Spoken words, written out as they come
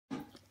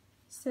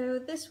So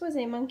this was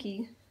a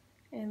monkey,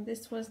 and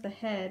this was the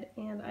head,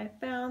 and I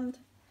found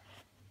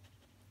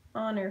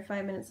Honor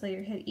 5 minutes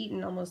later had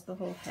eaten almost the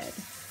whole head.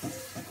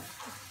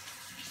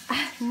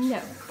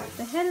 No,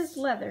 the head is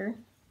leather,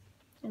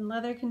 and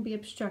leather can be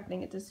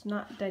obstructing. It does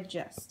not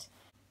digest.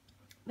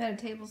 About a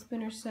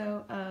tablespoon or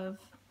so of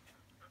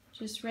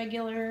just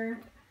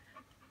regular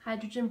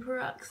hydrogen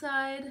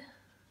peroxide.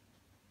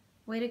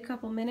 Wait a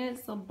couple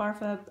minutes, they'll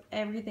barf up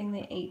everything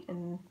they ate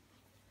and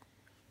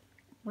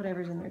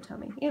whatever's in their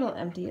tummy. It'll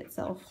empty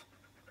itself.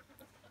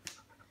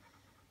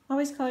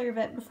 Always call your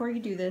vet before you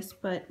do this,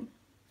 but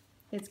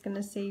it's going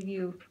to save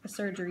you a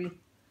surgery.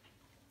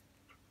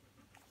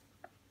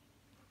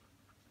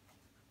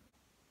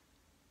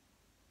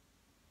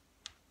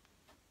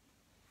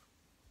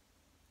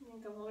 You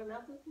want to go hold her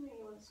mouth with me, or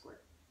you want to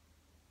squirt?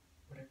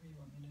 Whatever you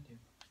want me to do.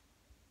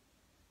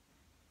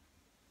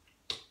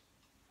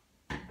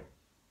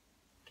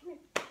 Come here.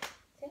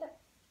 Stand up.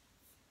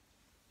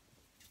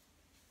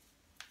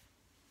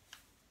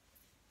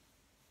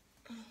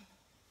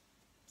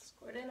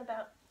 Squirt in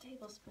about a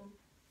tablespoon.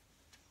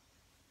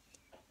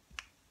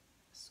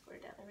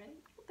 Squirt down there. Ready?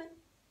 Open.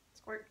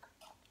 Squirt.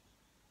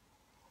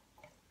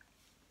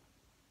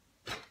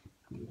 Ugh,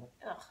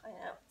 I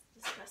know.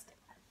 It's disgusting.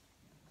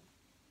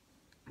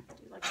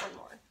 Do like one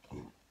more.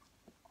 I'm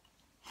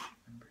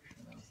pretty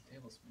sure that was a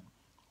tablespoon.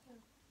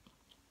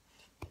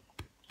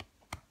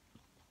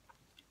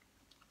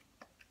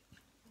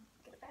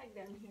 Get a bag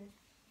down here.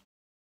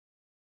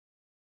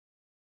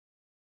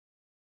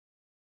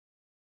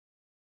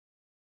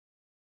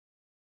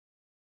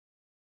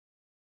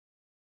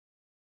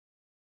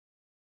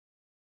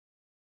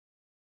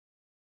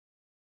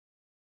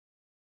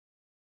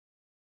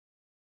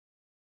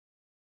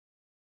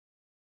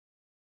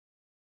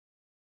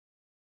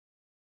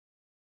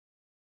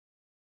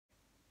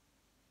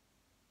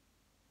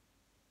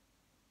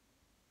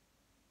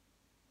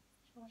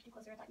 I watched you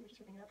closer. I thought you were just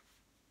ripping it up.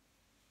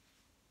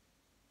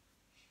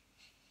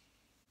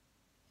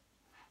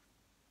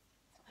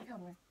 I go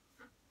anywhere.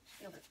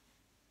 Feel it.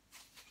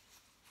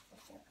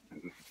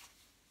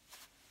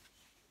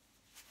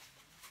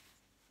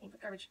 Aim for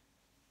garbage.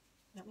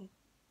 Not me.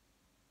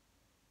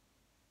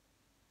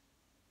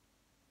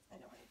 I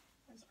know, honey.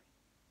 I'm sorry.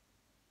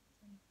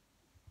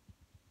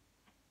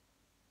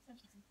 I'm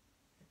sorry.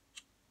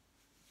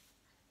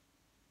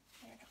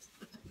 There it goes.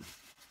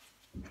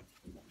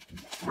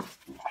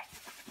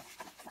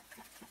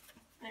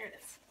 There it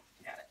is.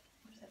 Got it.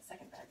 Where's that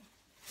second bag?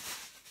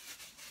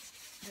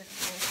 There's the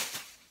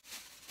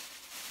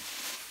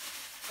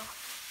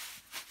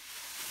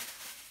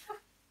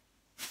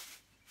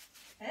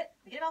Pet,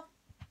 we get it all.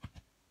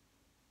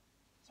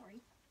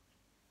 Sorry.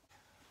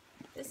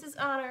 This is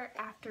Honor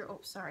after, oh,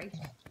 sorry.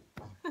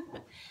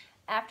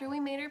 After we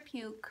made her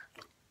puke,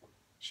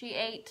 she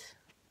ate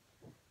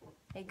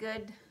a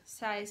good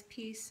sized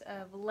piece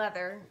of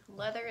leather.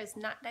 Leather is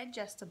not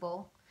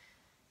digestible,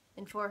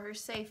 and for her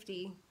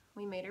safety,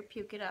 we made her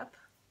puke it up.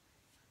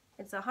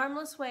 It's a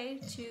harmless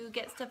way to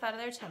get stuff out of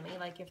their tummy,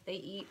 like if they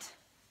eat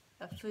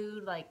a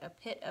food like a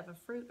pit of a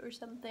fruit or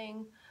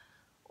something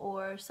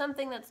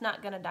that's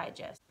not going to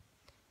digest.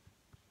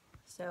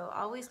 So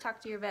always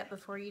talk to your vet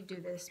before you do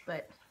this,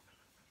 but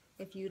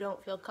if you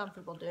don't feel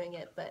comfortable doing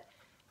it. But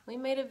we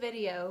made a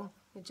video.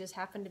 It just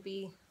happened to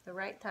be the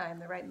right time,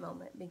 the right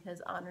moment, because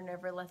Honor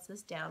never lets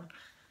us down.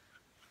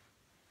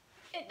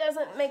 It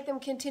doesn't make them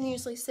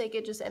continuously sick,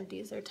 it just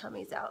empties their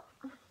tummies out.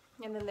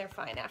 And then they're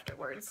fine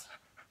afterwards.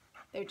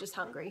 They're just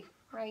hungry,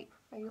 right?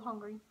 Are you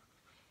hungry?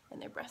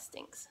 And their breath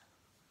stinks.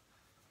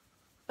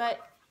 But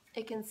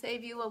it can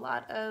save you a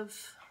lot of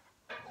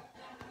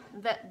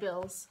vet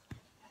bills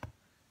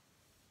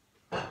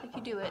if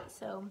you do it.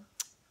 So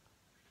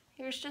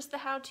here's just the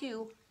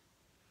how-to.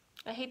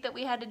 I hate that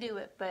we had to do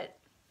it, but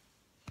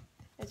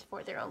it's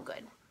for their own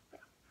good. Yeah.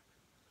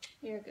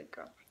 You're a good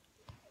girl.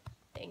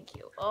 Thank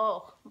you.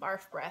 Oh,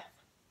 barf breath.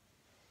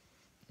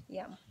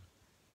 Yum.